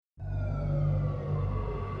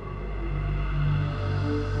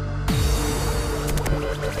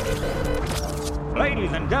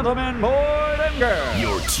Ladies and gentlemen, boys and girls.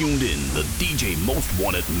 You're tuned in the DJ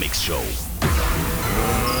Moestwanted Mixshow.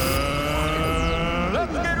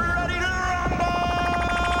 Let's get ready to rumble!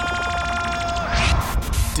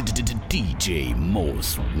 DJ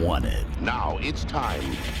Moestwanted. Now it's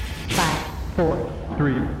time. 5, 4,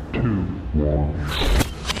 3, 2,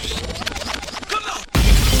 1.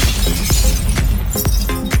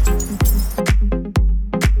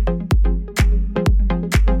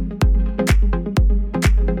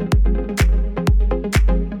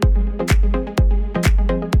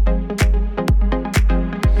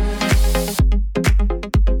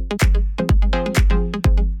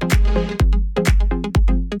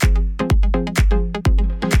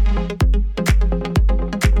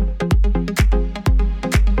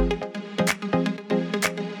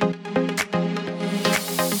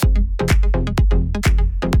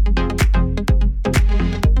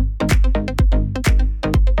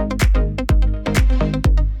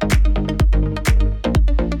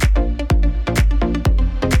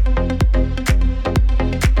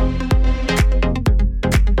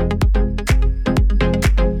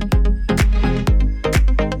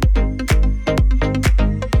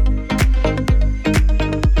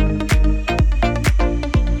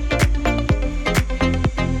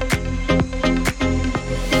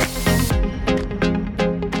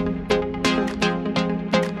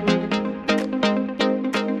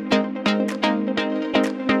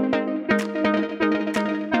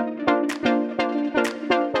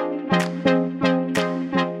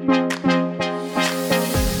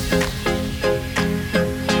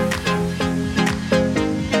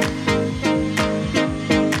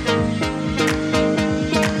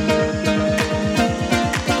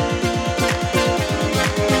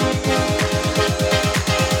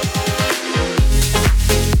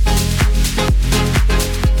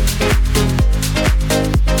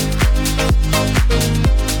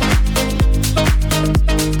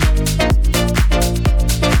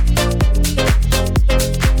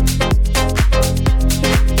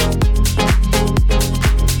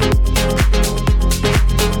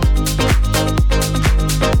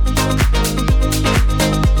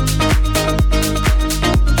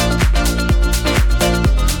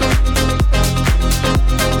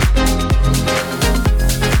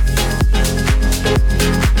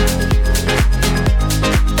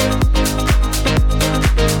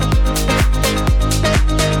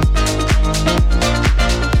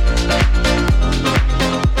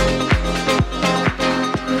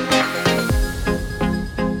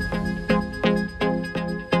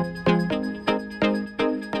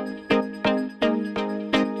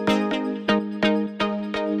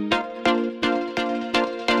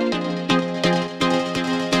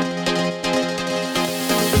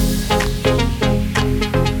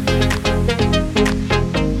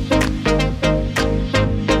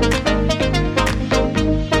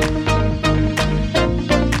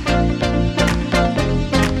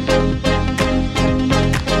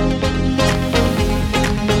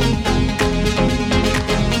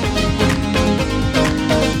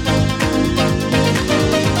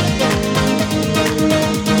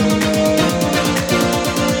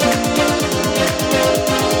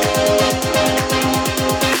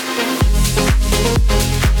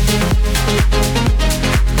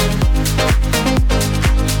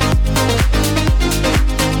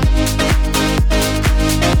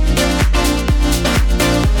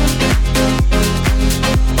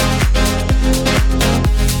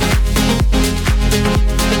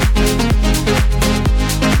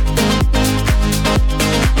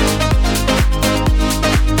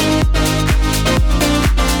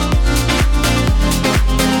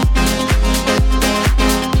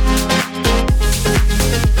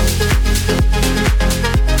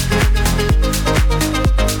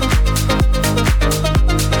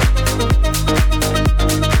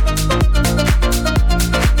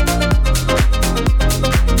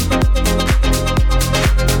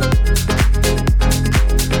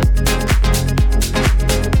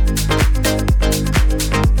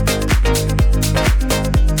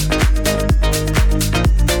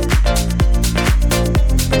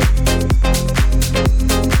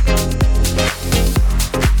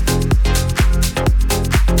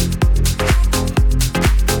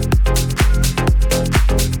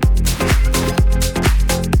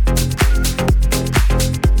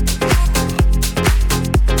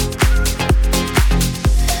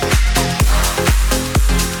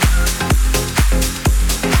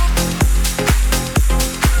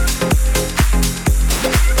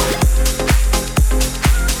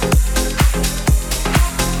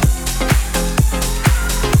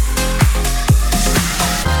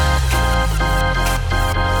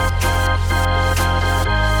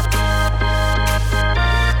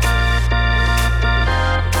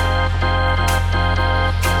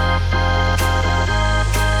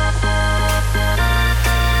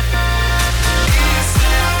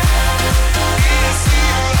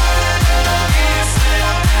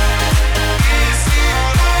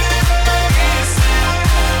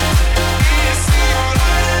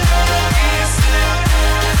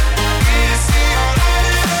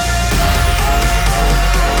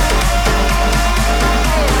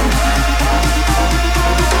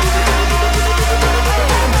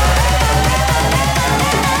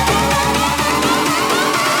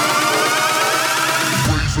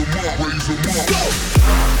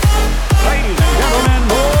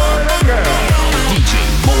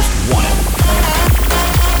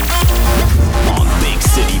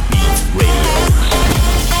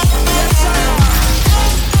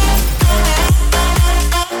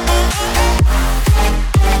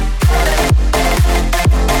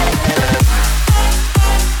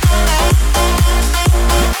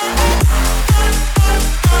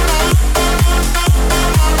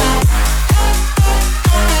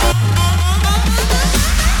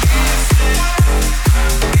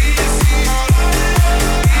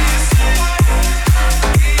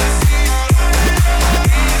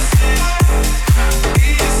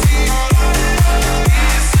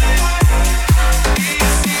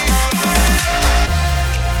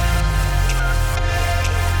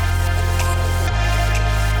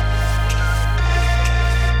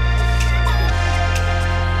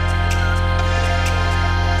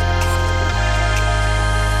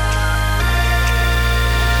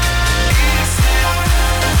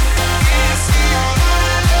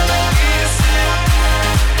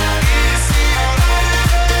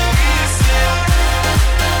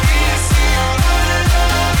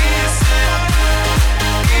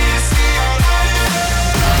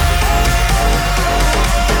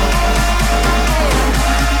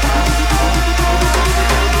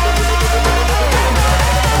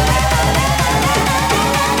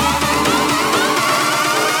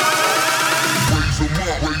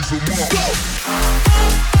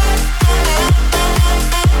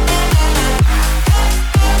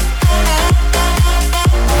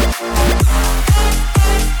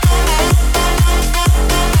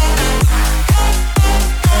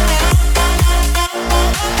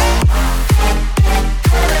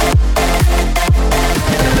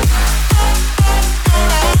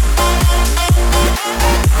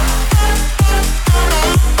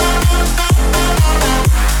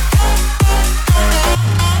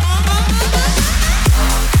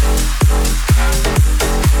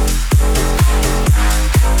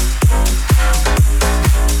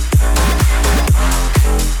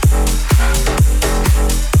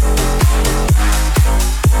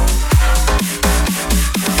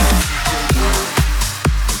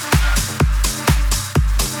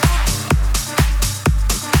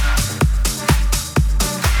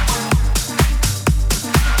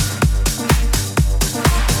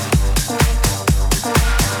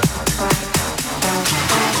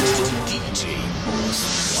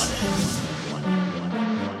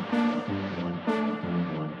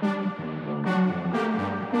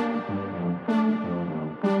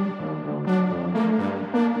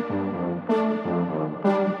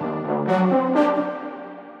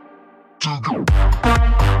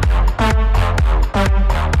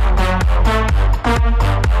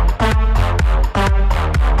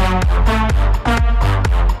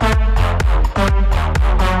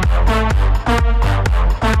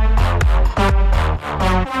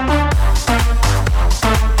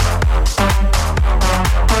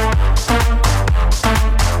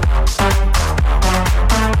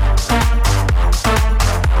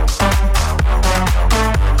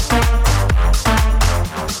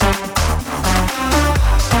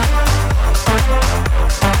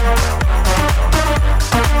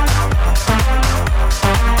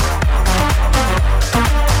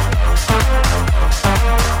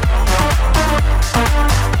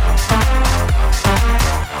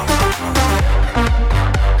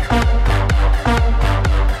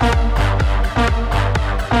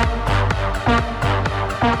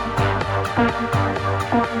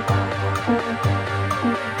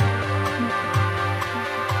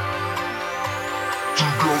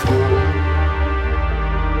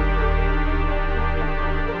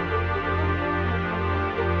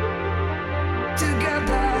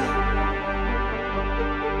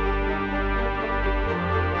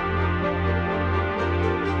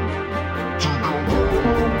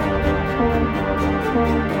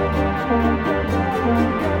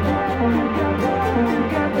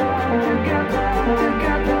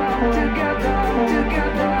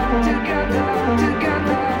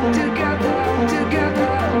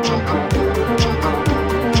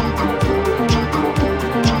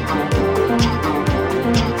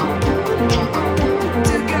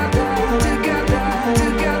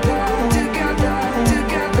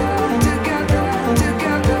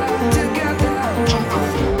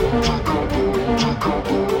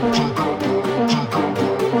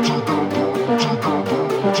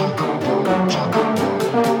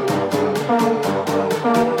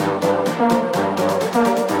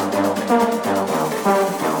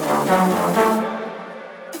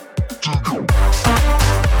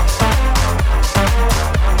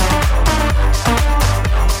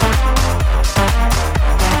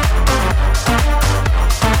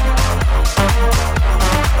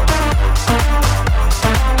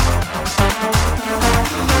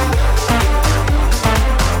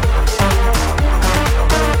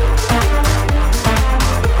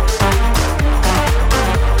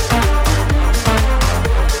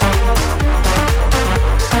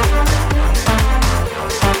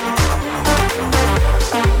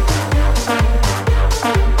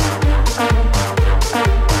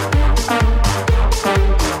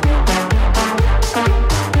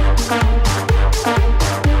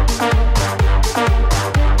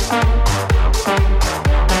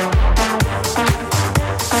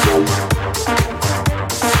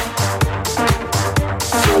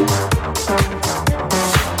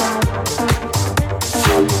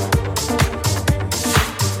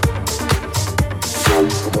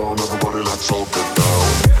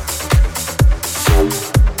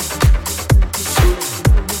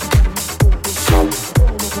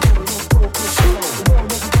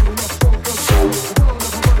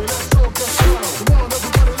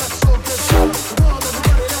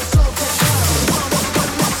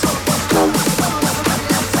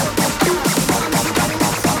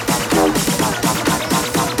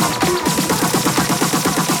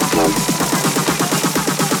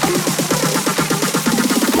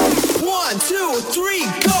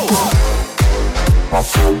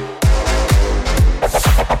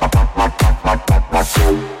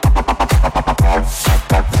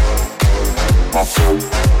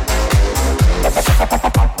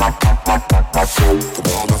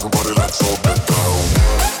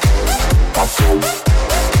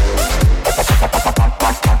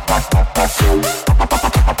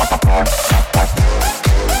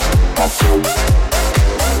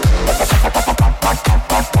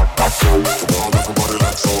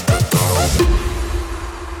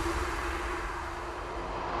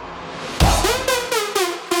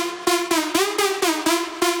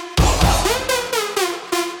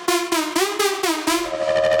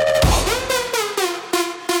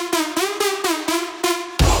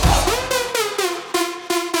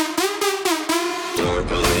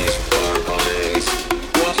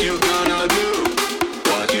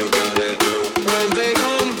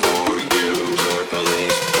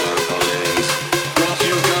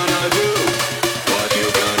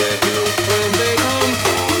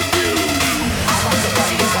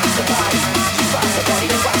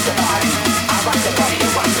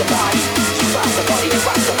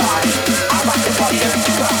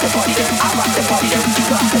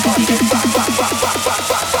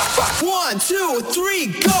 One, two, three,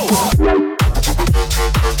 go!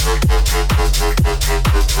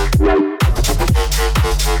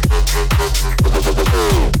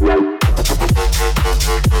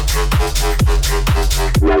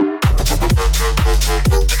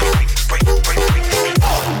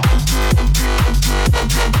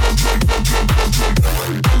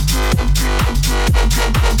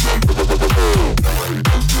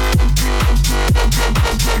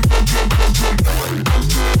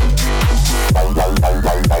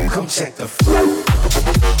 Come check the flow.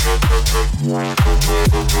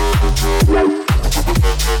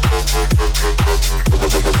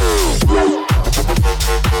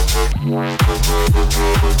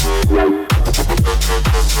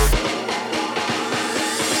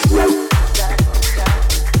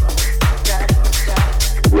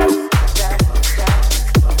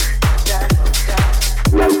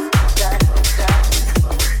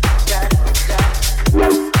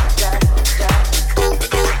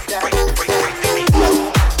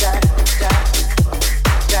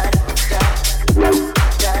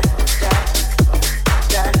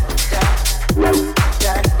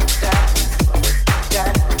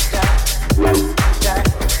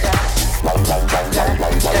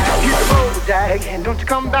 And don't you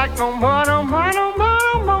come back no more, no more, no more,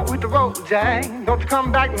 no more with the road, Jack. Don't you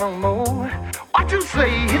come back no more. What you say?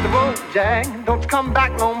 Hit the road, Jack. Don't you come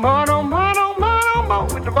back no more, no more, no more, no more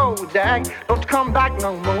with the road, Jack. Don't you come back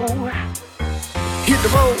no more. Hit the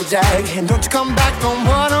road, Jack. And don't you come back no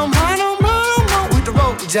more, no more, no more, no more with the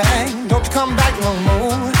road, Jack. Don't you come back no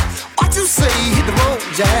more. What you say? Hit the road,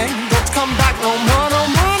 Jack. Don't you come back no more, no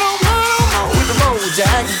more, no more, no more with the road,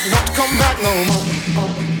 Jack. Don't you come back no more.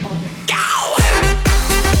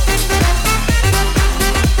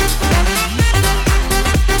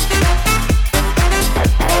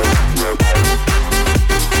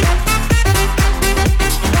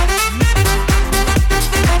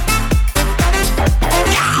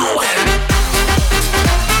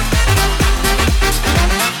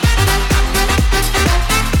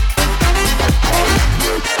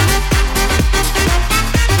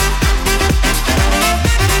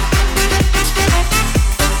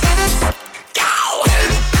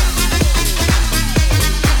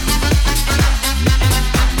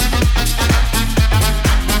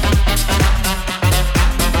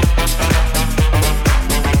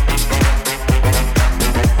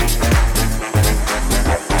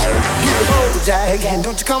 And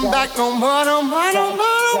don't you come back no more, no more, no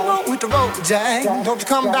more, no more with the road, Jack. Don't you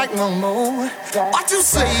come back no more. What you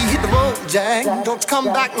say? Hit the road, Jack. Don't you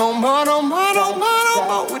come back no more, no more, no more, no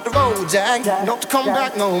more with the road, Jack. Don't you come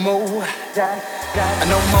back no more.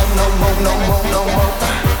 No more, no more, no more, no more.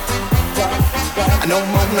 No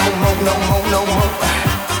more, no more, no more, no more.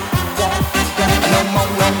 No more,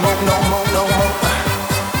 no more, no more, no more.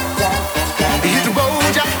 Hit the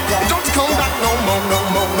road, Jack. Don't you come back no more, no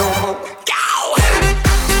more, no more.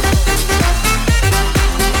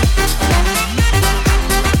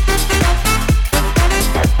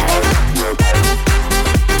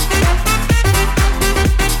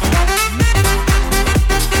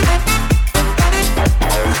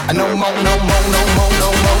 No more, no more, no more, no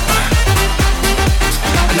more.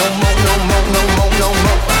 No more, no more, no more, no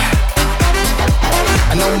more.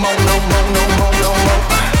 No more, no more, no more, no more.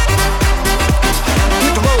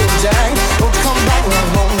 Hit the road, Jack. Don't you come back no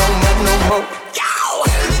more, no more, no more. Yo!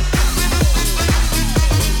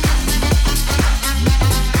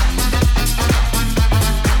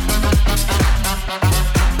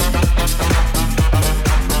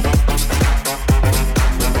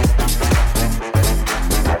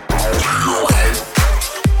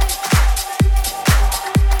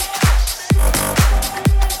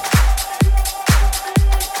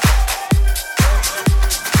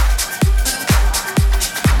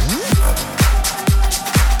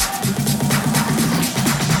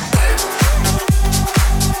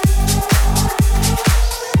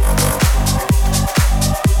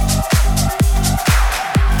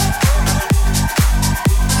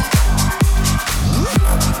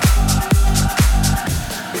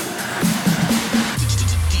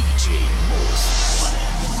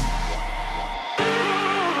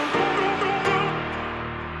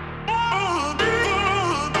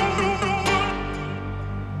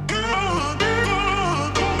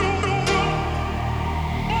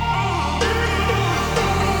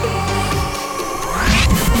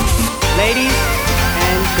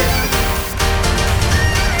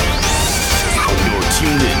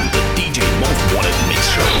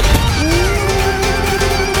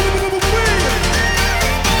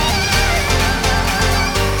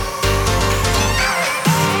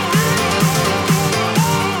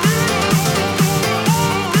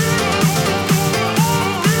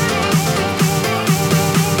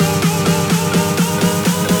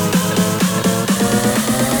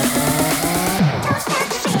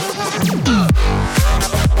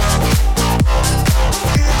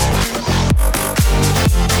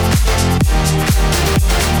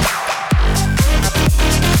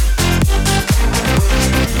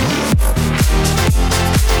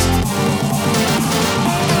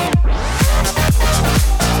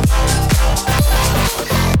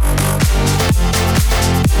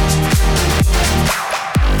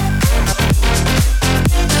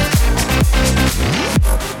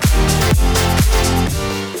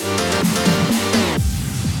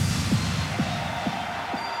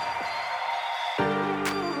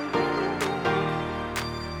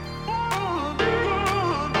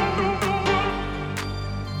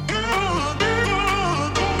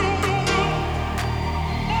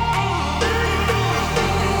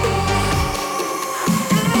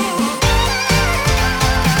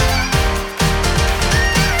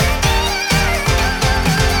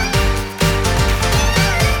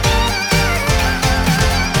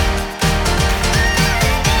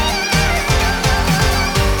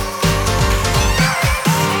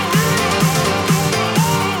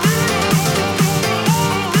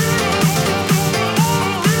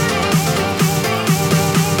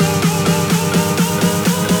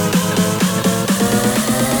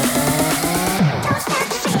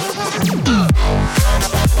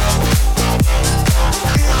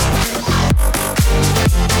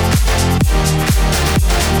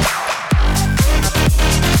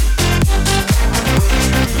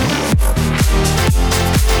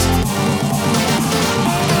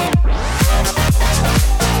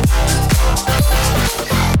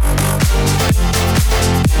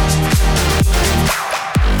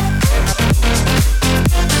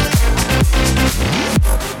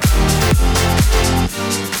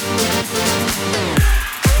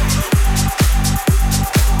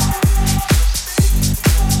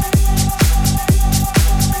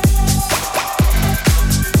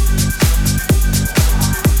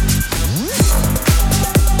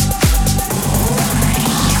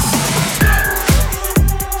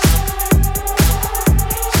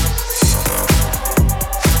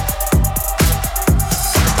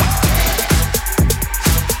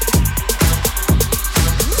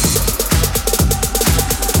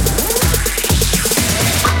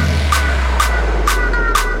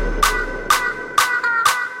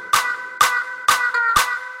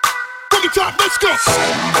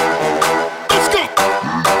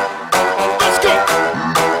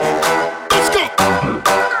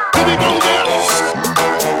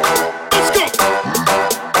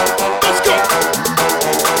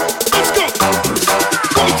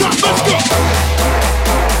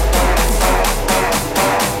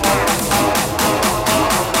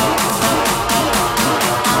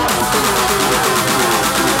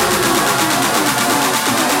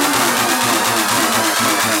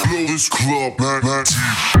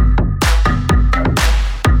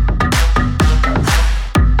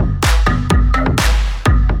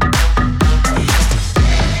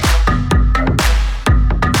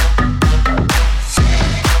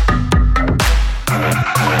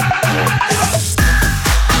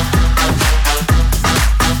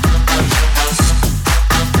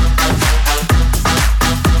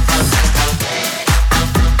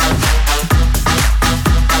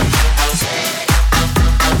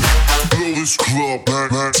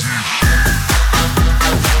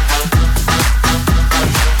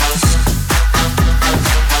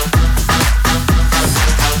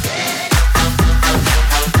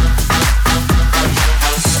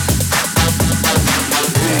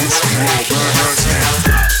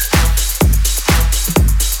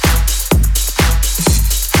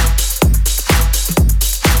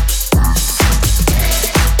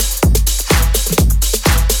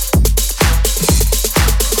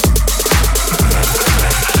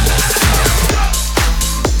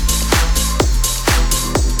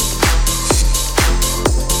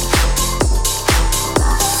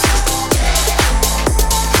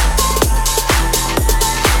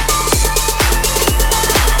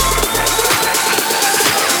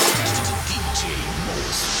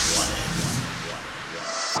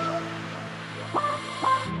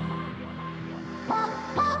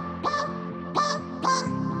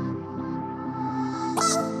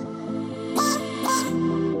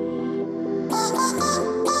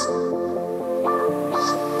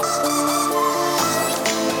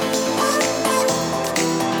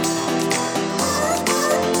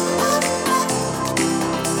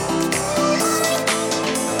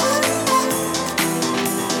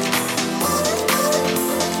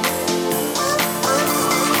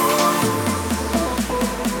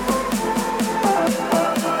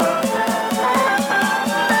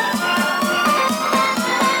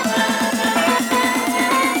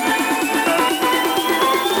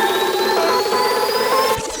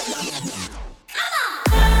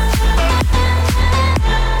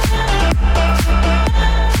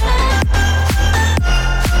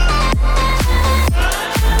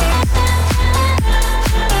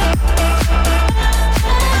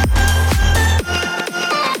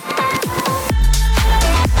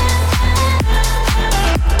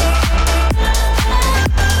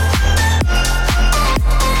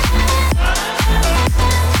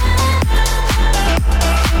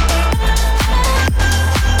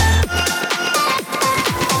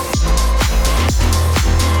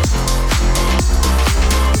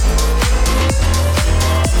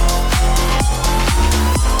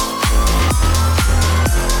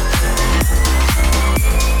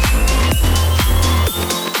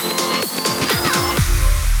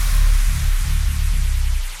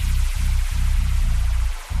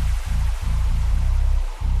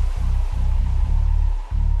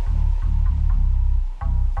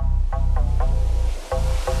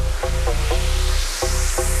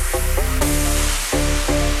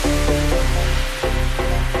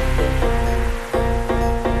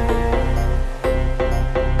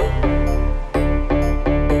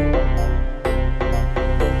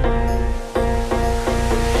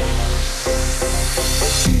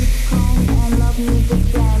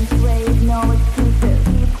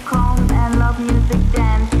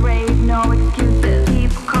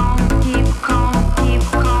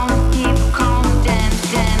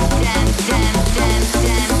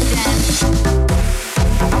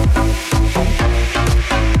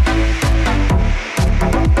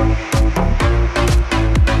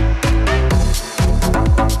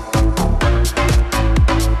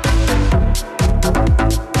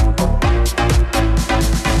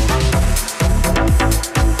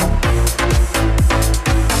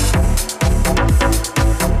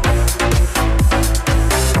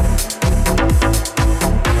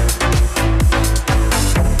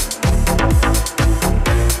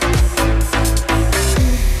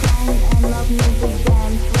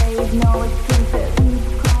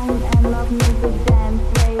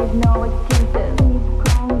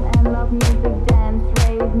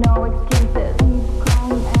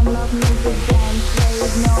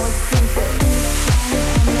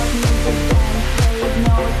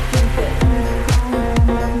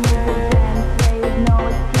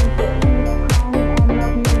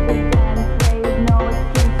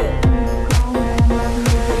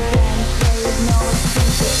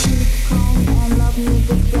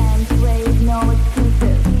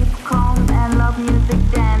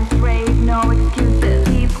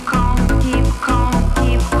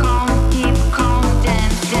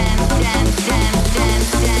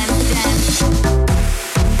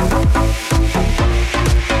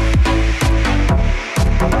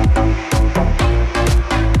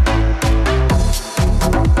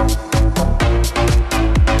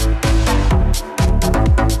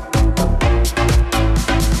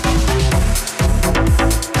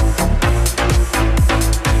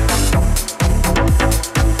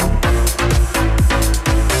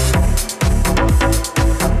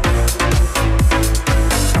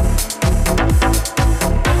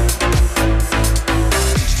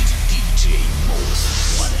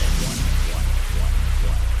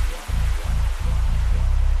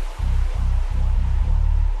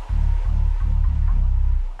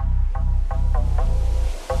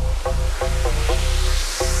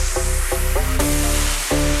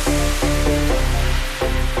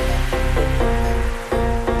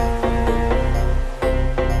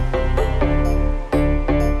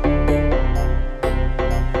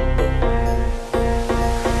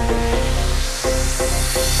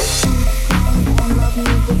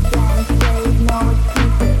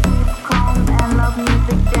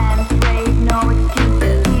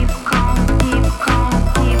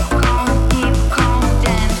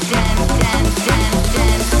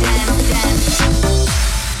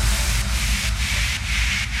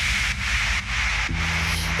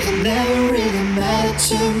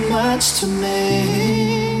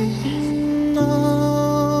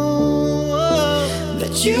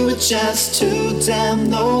 you were just too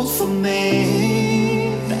damn old for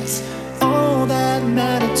me. That's all that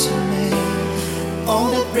mattered to me.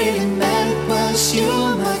 All that really mattered was you,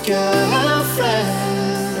 my girlfriend.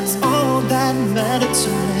 That's all that mattered to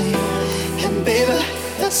me. And baby,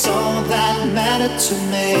 that's all that mattered to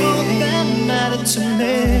me. All that mattered to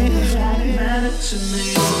me. All that mattered to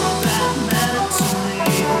me. All that mattered to me.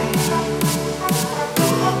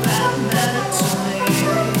 All that mattered to me. All that mattered to me. All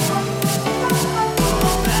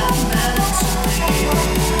that mattered to me.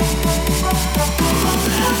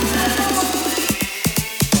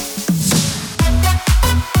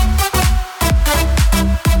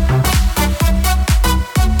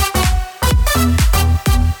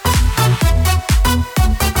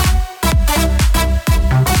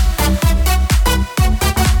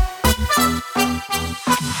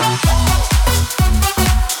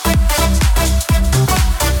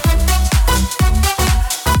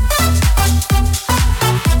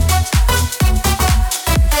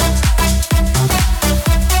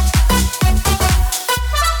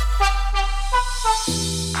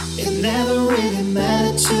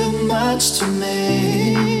 To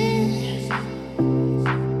me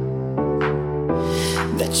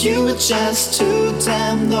that you were just too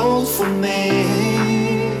damn old for me.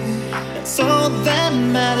 That's all that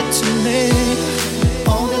mattered to me.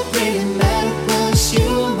 All that really mattered was you,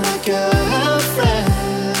 my girlfriend.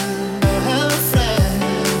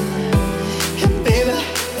 And baby,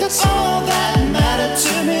 that's all that mattered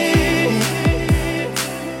to me.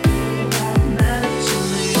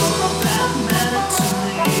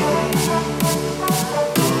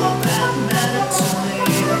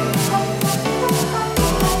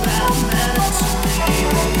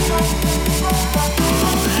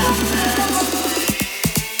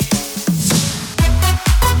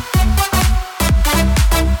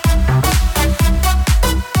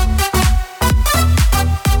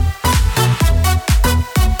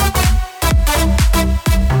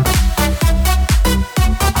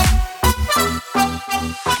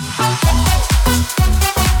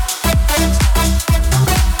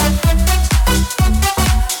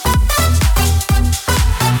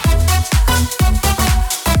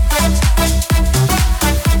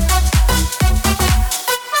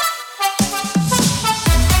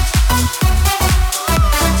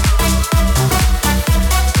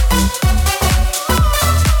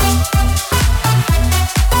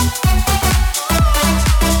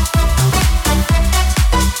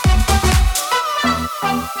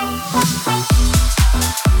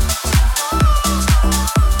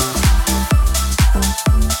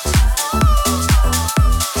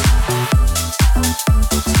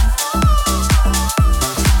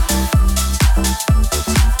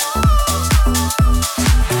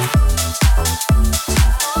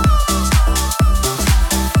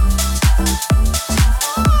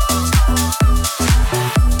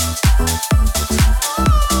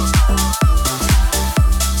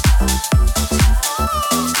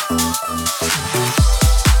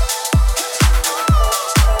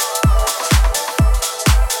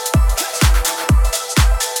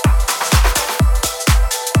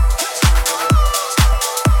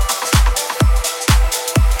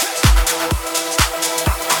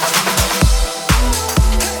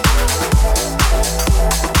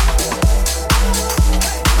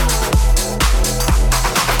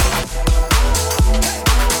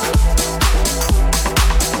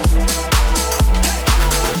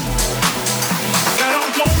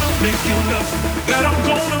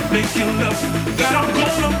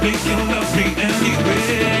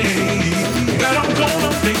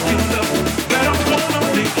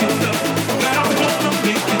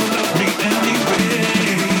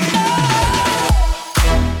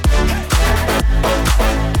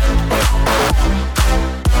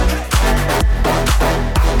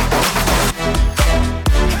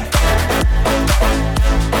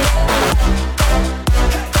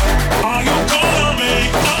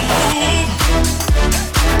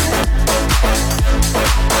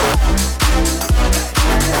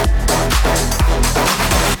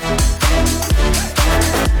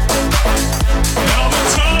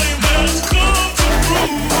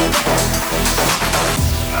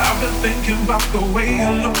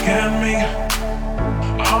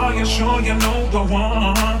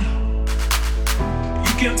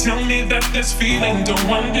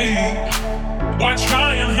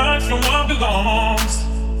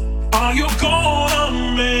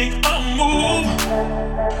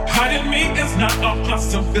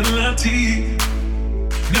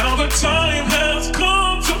 Now the time has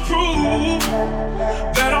come to prove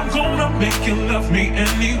that I'm gonna make you love me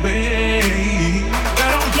anyway.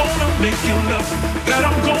 That I'm gonna make you love, that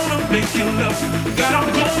I'm gonna make you love, that I'm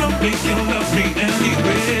gonna make you love me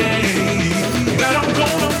anyway. That I'm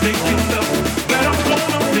gonna make you love, that I'm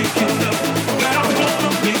gonna make you love, that I'm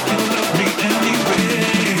gonna make you love me anyway.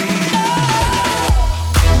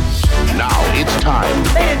 Now it's time.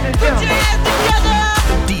 Ladies and gentlemen.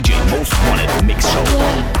 The DJ Most Wanted Mix Show.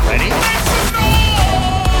 Ready?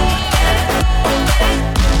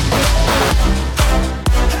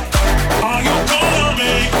 Are you gonna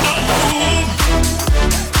make a move?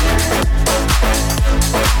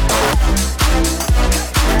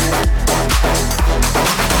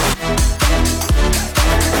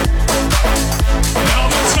 Now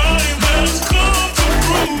the time has come to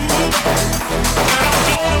prove that I'm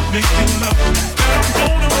gonna make you love, that I'm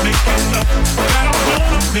gonna make you love, that I'm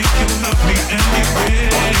gonna make you love me anyway.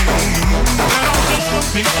 That I'm gonna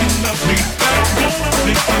make you love me, that I'm gonna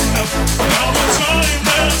make you love. Now the time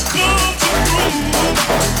has come to prove.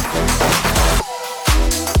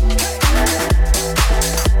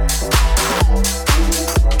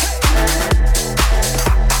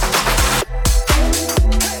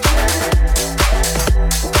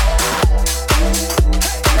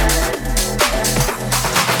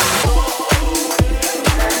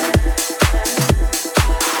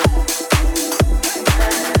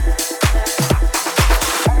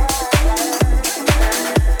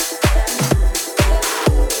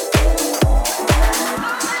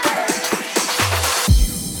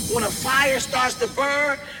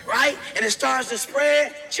 And it starts to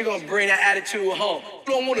spread, she gonna bring that attitude home.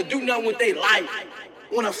 You don't wanna do nothing with their life.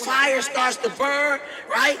 When a fire starts to burn,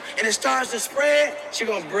 right, and it starts to spread, she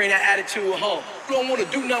gonna bring that attitude home. You don't wanna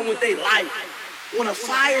do nothing with their life. When a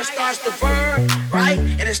fire starts to burn, right,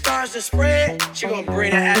 and it starts to spread, she gonna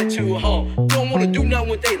bring that attitude home. You don't wanna do nothing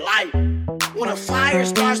with their life. When a fire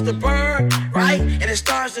starts to burn, right, and it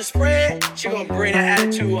starts to spread, she gonna bring that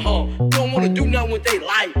attitude home. You don't wanna do nothing with their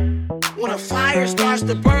life. When a fire starts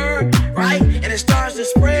to burn, right, and it starts to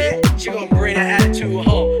spread, she gonna bring that attitude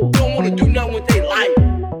home. Don't wanna do nothing with their life.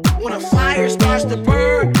 When a fire starts to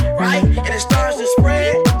burn, right, and it starts to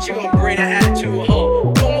spread, she gonna bring that attitude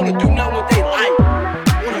home. Don't wanna do nothing with their life.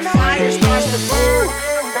 When a fire starts to burn,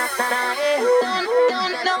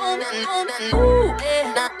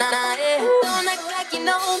 don't act like you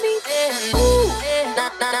know me.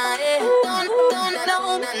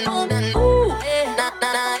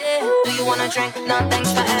 Do you wanna drink? No,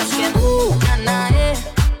 thanks for asking. Ooh, nah, nah, yeah.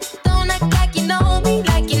 Don't act like you know me,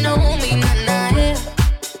 like you know me, nah, nah, yeah.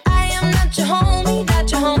 I am not your homie, not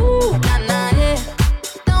your home. Ooh, nah, nah, yeah.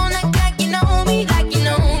 Don't act like you know me, like you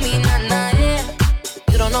know me, nah, nah, yeah.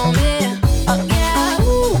 You don't know me, oh yeah.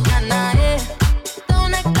 Ooh, nah, nah, yeah.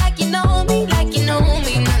 Don't act like you know me, like you know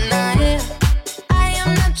me, nah, nah, yeah. I am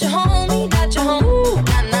not your homie, not your home. Ooh,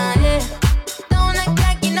 nah, nah, yeah. Don't act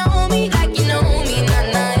like you know me, like you know me, nah,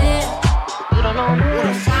 nah, yeah. You don't know me. when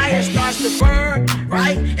a fire starts to burn,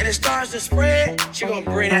 right, and it starts to spread, she gonna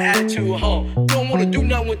bring that attitude home. Don't wanna do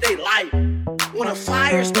nothing with their life. When a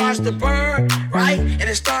fire starts to burn, right, and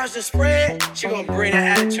it starts to spread, she gonna bring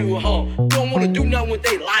that attitude home. Don't wanna do nothing with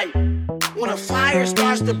their life. When a fire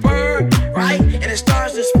starts to burn, right, and it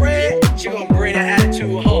starts to spread, she gonna bring that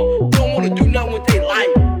attitude home. Don't wanna do nothing with their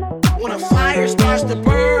life. When a fire starts to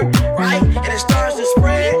burn, right, and it starts to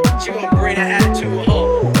spread, she gonna bring that attitude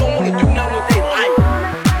home. Don't wanna do nothing with their life.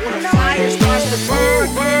 When a fire starts to burn,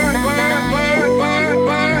 burn, burn, burn, burn,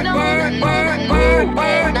 burn, burn, burn, burn,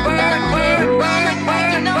 burn, burn, burn, burn,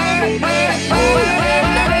 burn, burn, burn,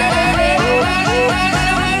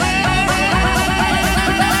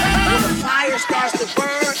 when the fire starts to burn.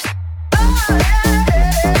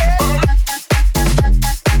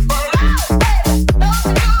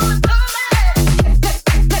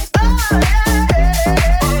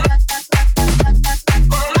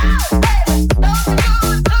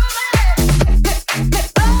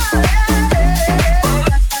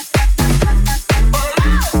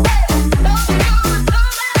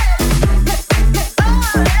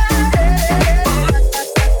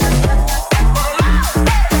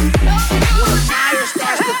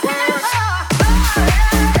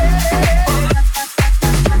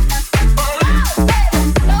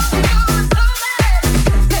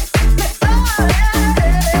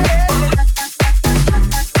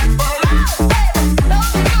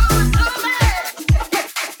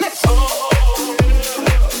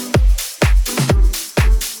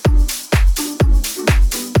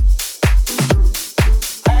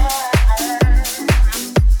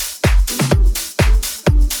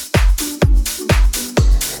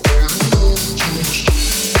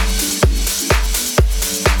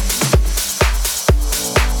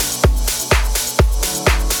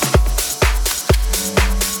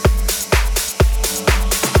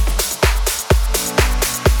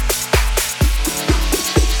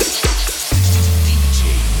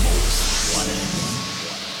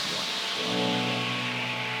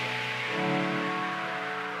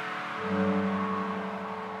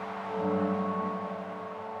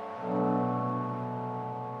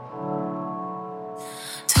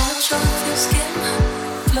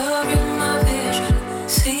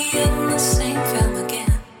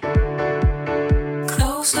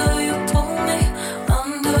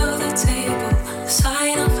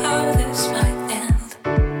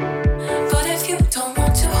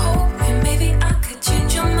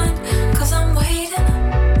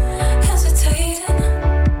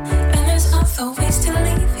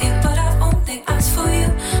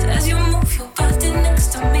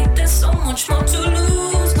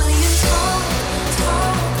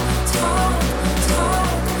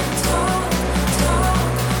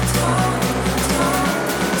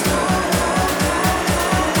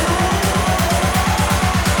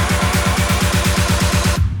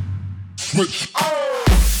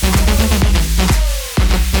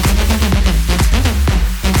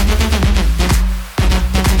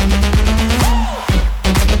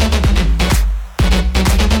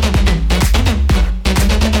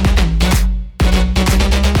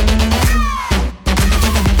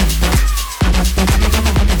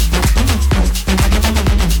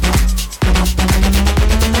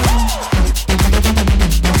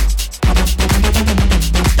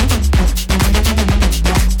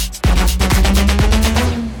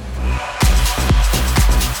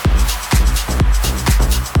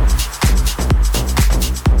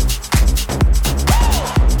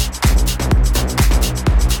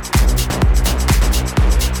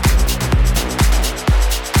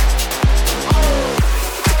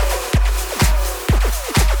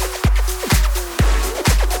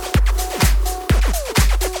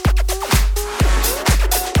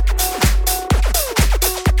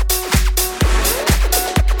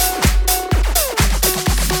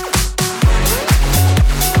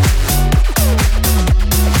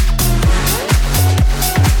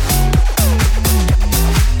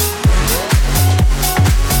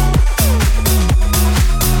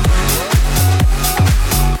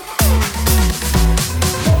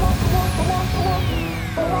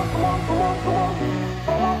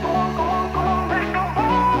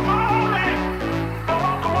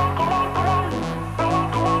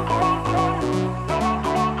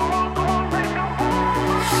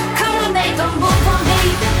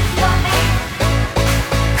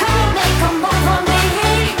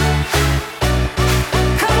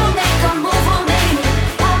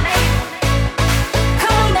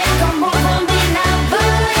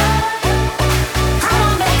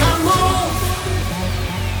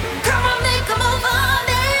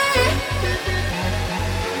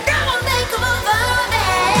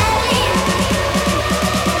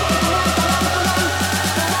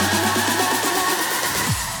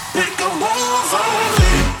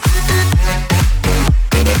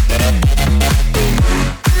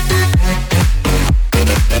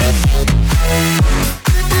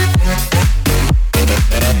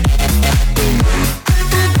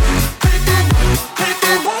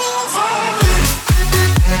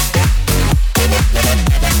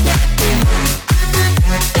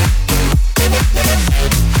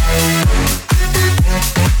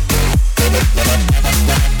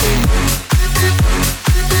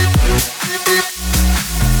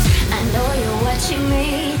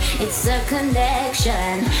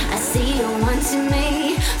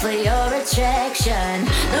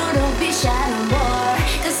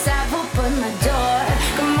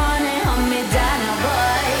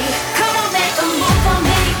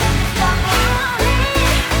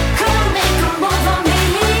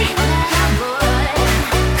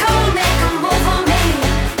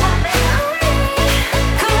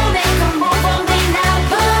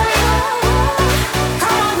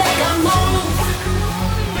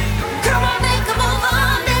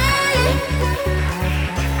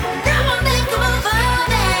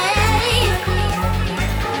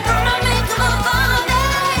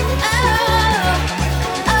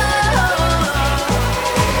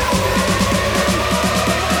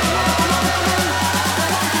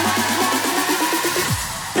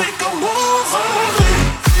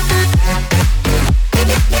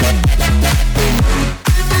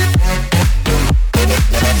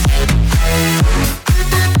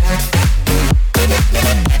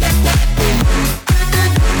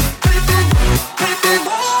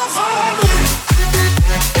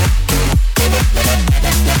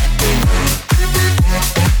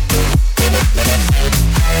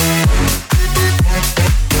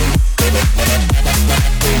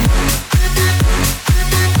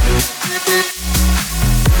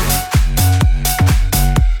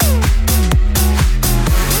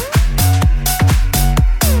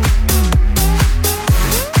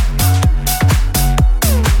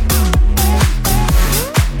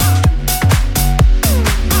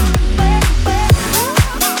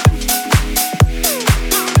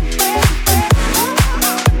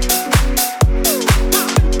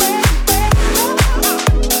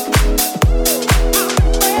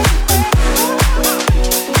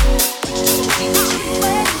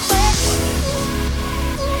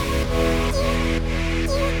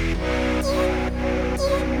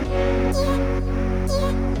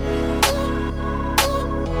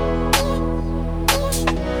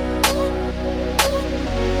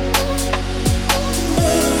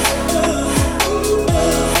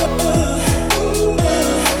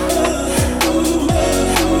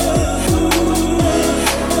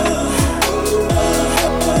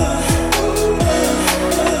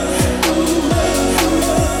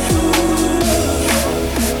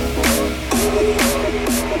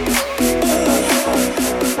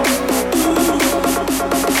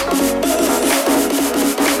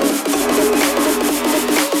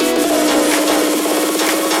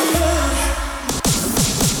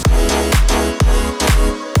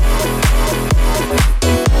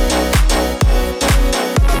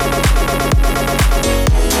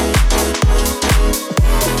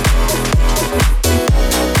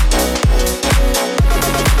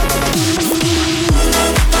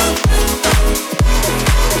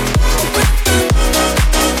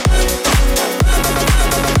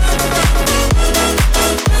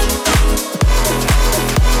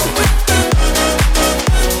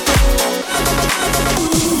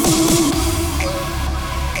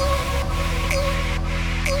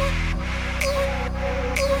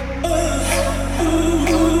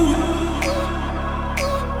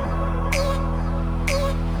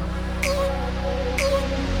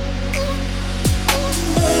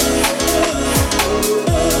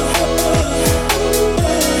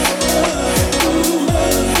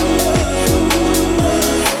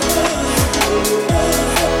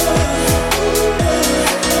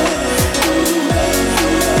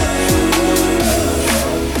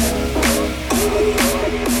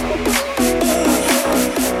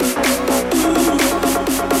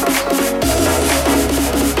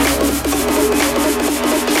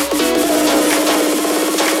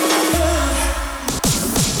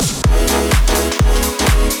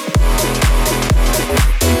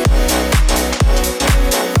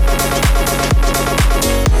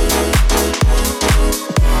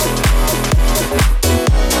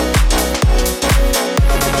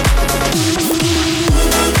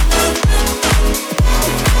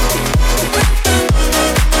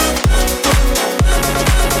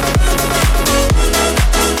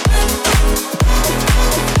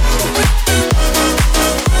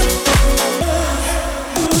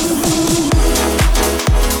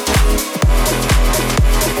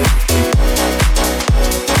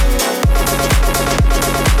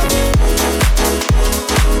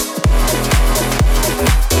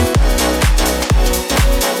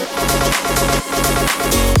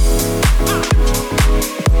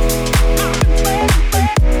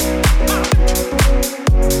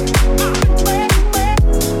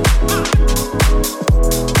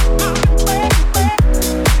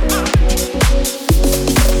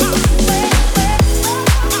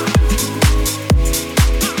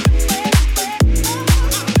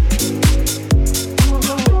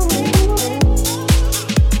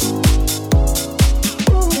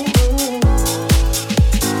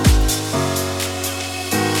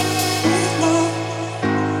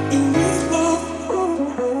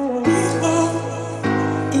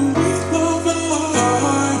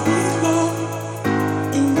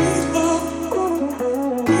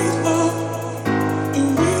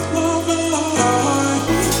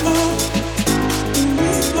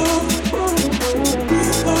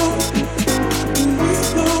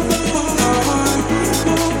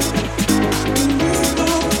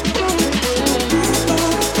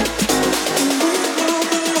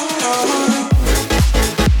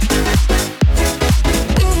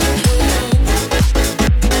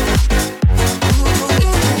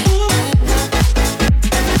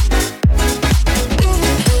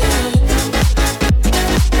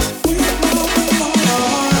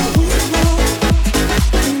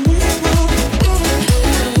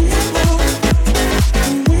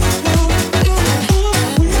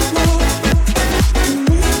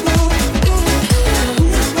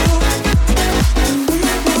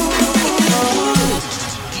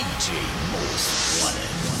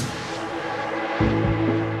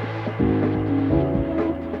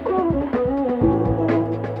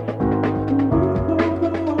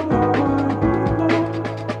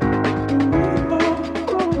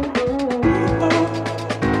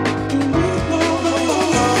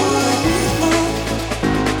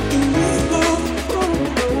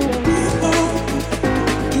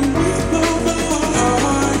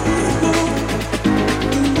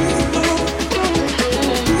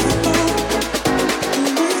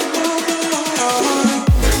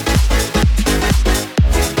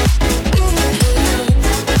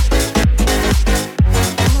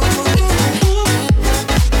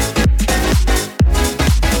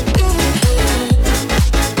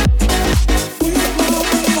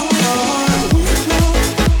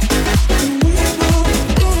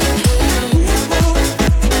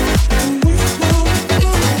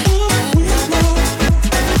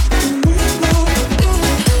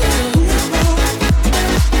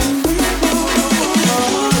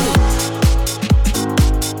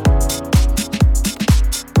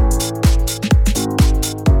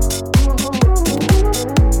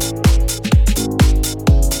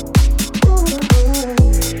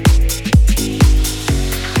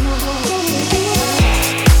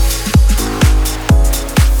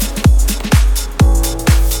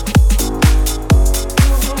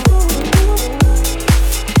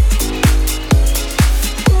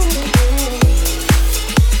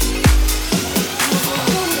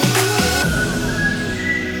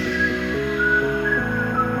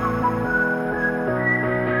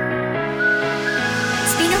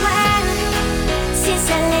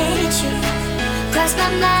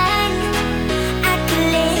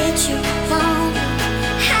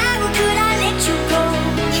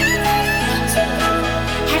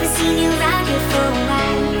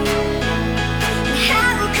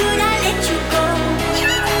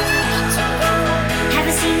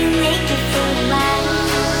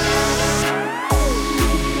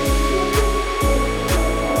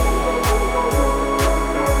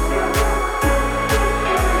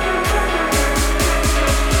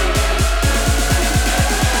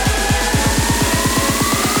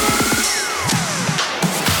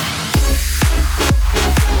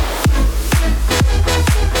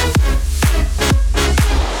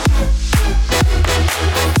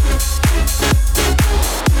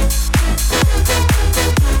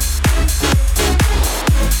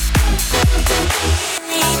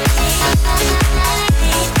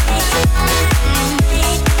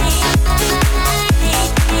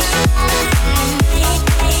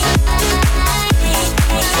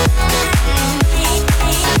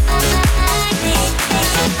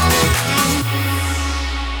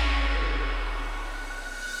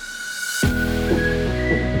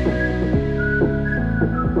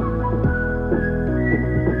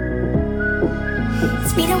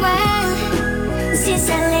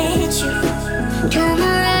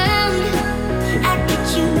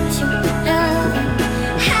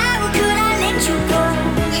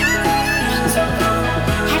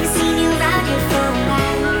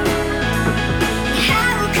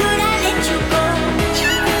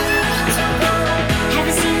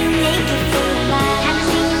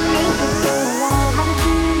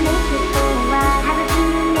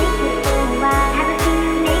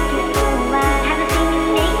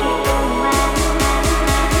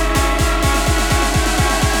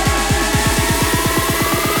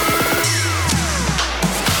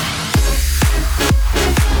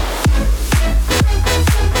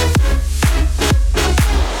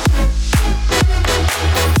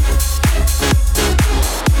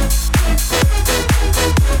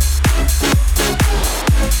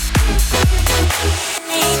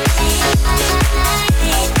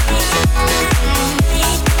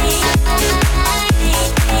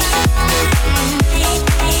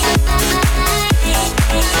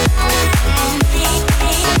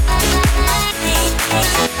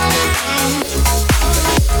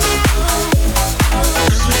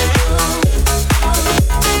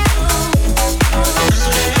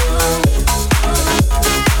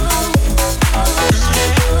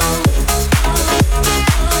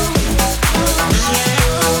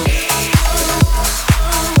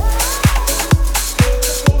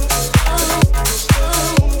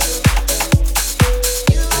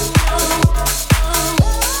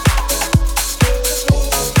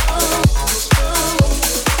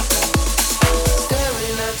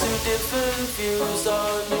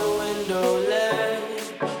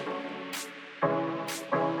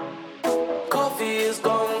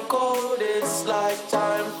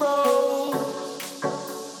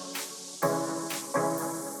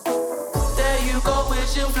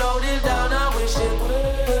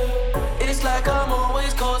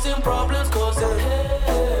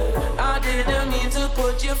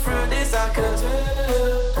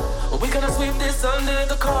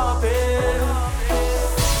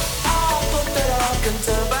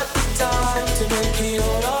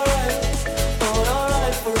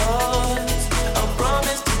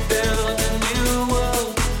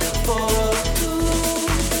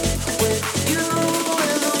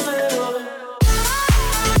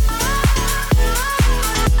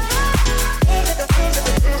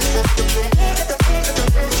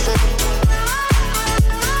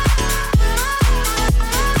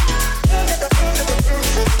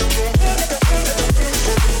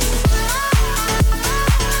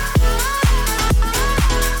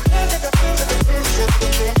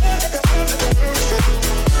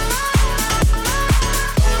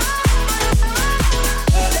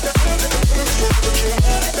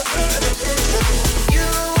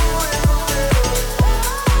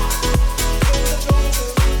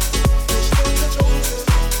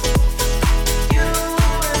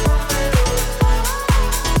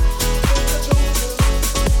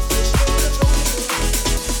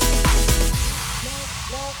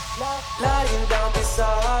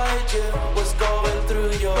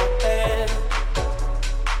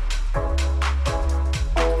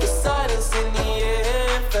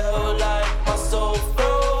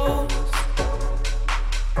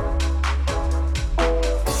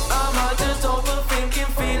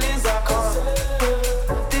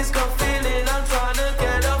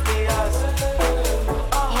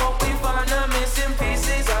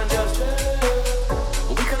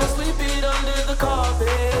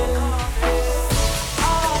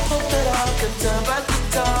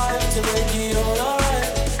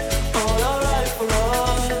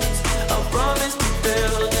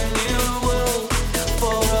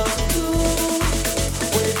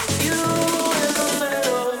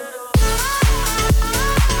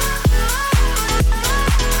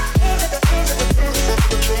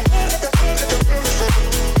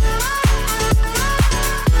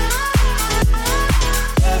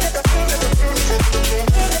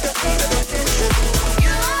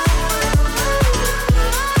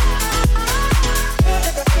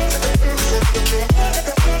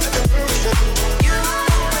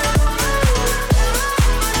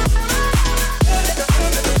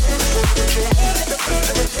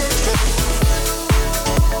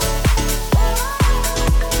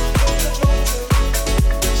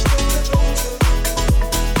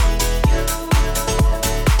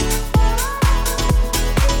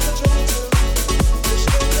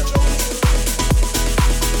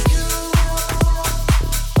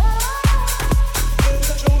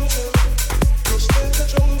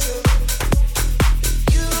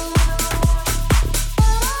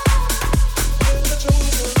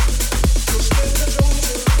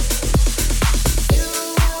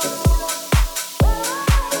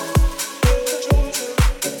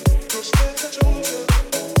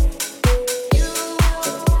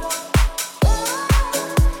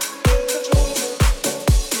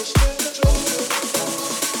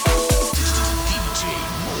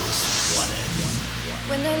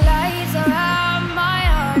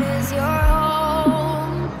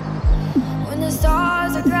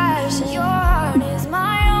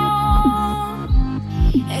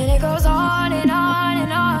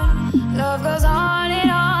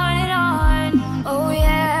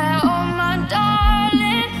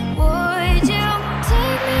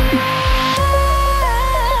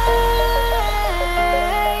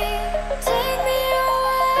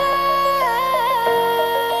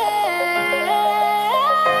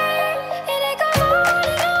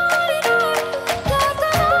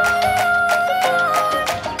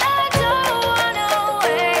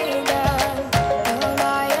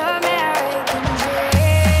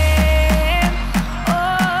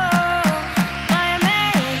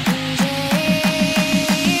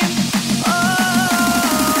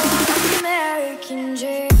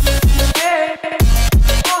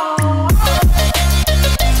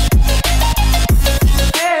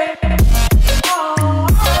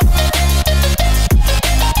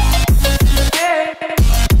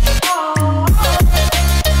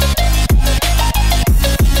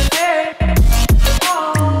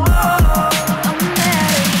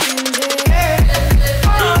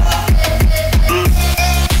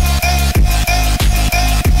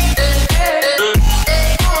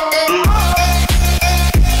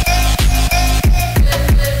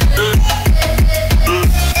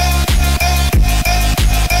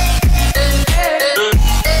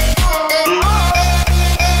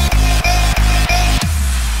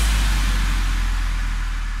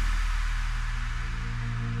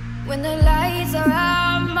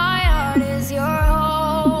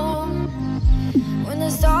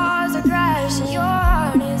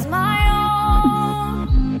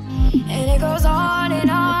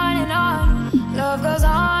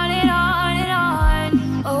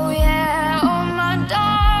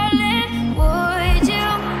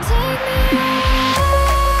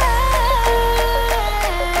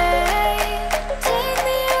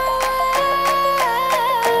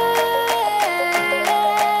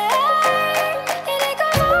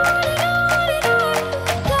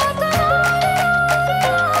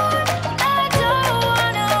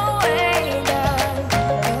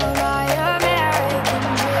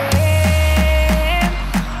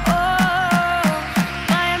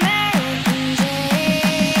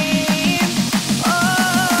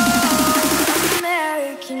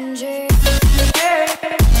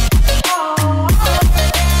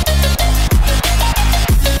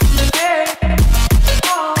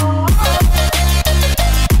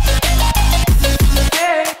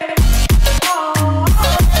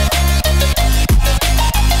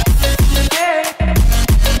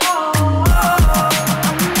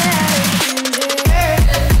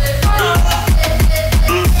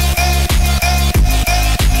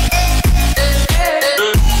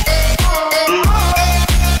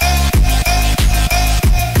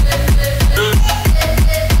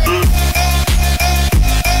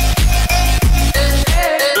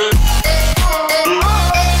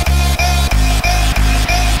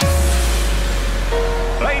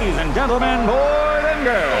 gentlemen, boys and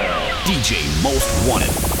girls. DJ Most Wanted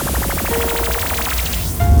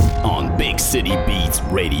on Big City Beats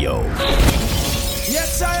Radio.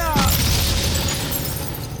 Yes, I am.